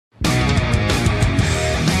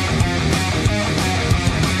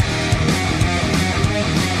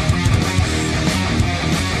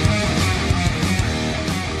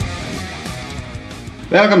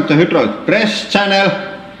Welcome to Hydraulic Press channel.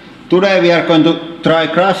 Today we are going to try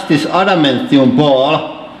crush this adamantium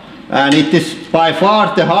ball, and it is by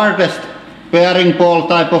far the hardest bearing ball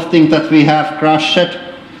type of thing that we have crushed,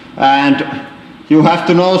 and you have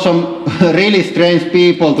to know some really strange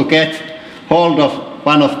people to get hold of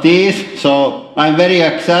one of these. So I'm very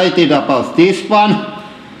excited about this one,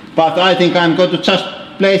 but I think I'm going to just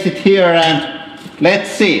place it here and let's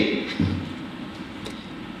see.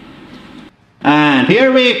 And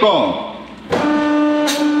here we go.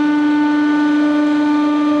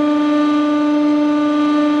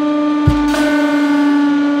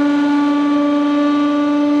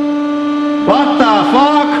 What the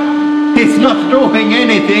fuck? It's not doing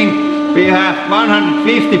anything. We have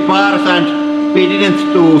 150 bars and we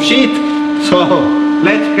didn't do shit. So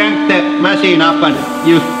let's crank the machine up and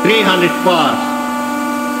use 300 bars.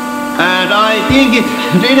 And I think it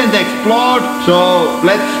didn't explode, so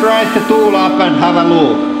let's rise the tool up and have a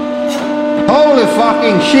look. Holy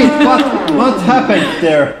fucking shit, what happened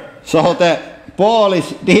there? So the ball is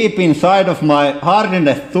deep inside of my hardened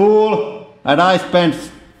tool, and I spent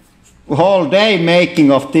a whole day making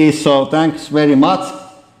of this, so thanks very much.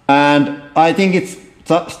 And I think it's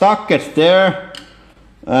stuck there,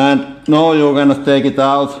 and now you're gonna take it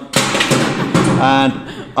out. And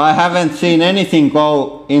I haven't seen anything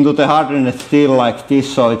go into the hardened steel like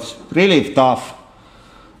this, so it's really tough.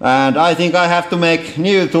 And I think I have to make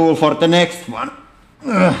new tool for the next one.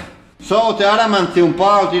 So the adamantium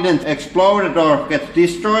ball didn't explode or get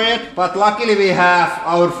destroyed, but luckily we have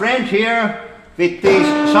our friend here with these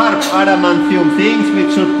sharp adamantium things,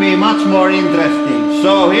 which should be much more interesting.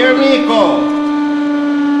 So here we go.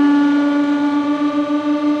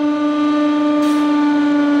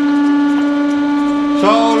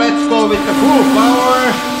 So let's go with the full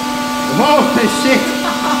power. Holy shit!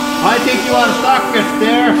 I think you are stuck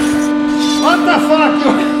there. What the fuck?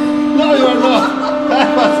 No, you are not.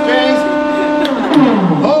 That was strange.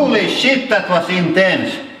 Holy shit, that was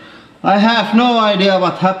intense. I have no idea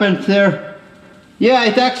what happened there. Yeah,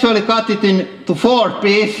 it actually cut it into 4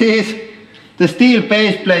 pieces. The steel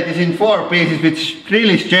base plate is in 4 pieces, which is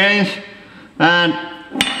really strange. And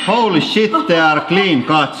holy shit, they are clean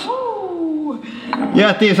cuts.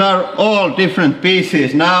 Yeah, these are all different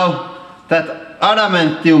pieces. Now that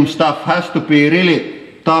adamantium stuff has to be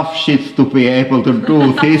really tough shit to be able to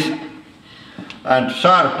do this. And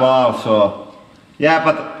sharp also. Yeah,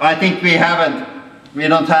 but I think we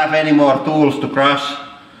don't have any more tools to crush,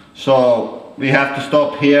 so we have to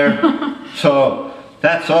stop here. So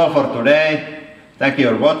that's all for today. Thank you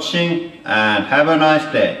for watching and have a nice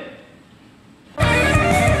day.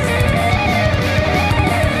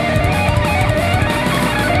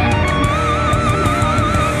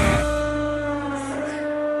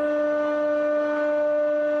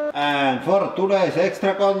 And for today's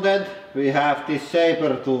extra content, we have this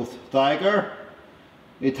saber-tooth tiger.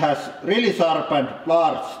 It has really sharp and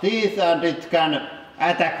large teeth, and it can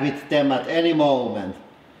attack with them at any moment.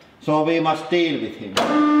 So we must deal with him.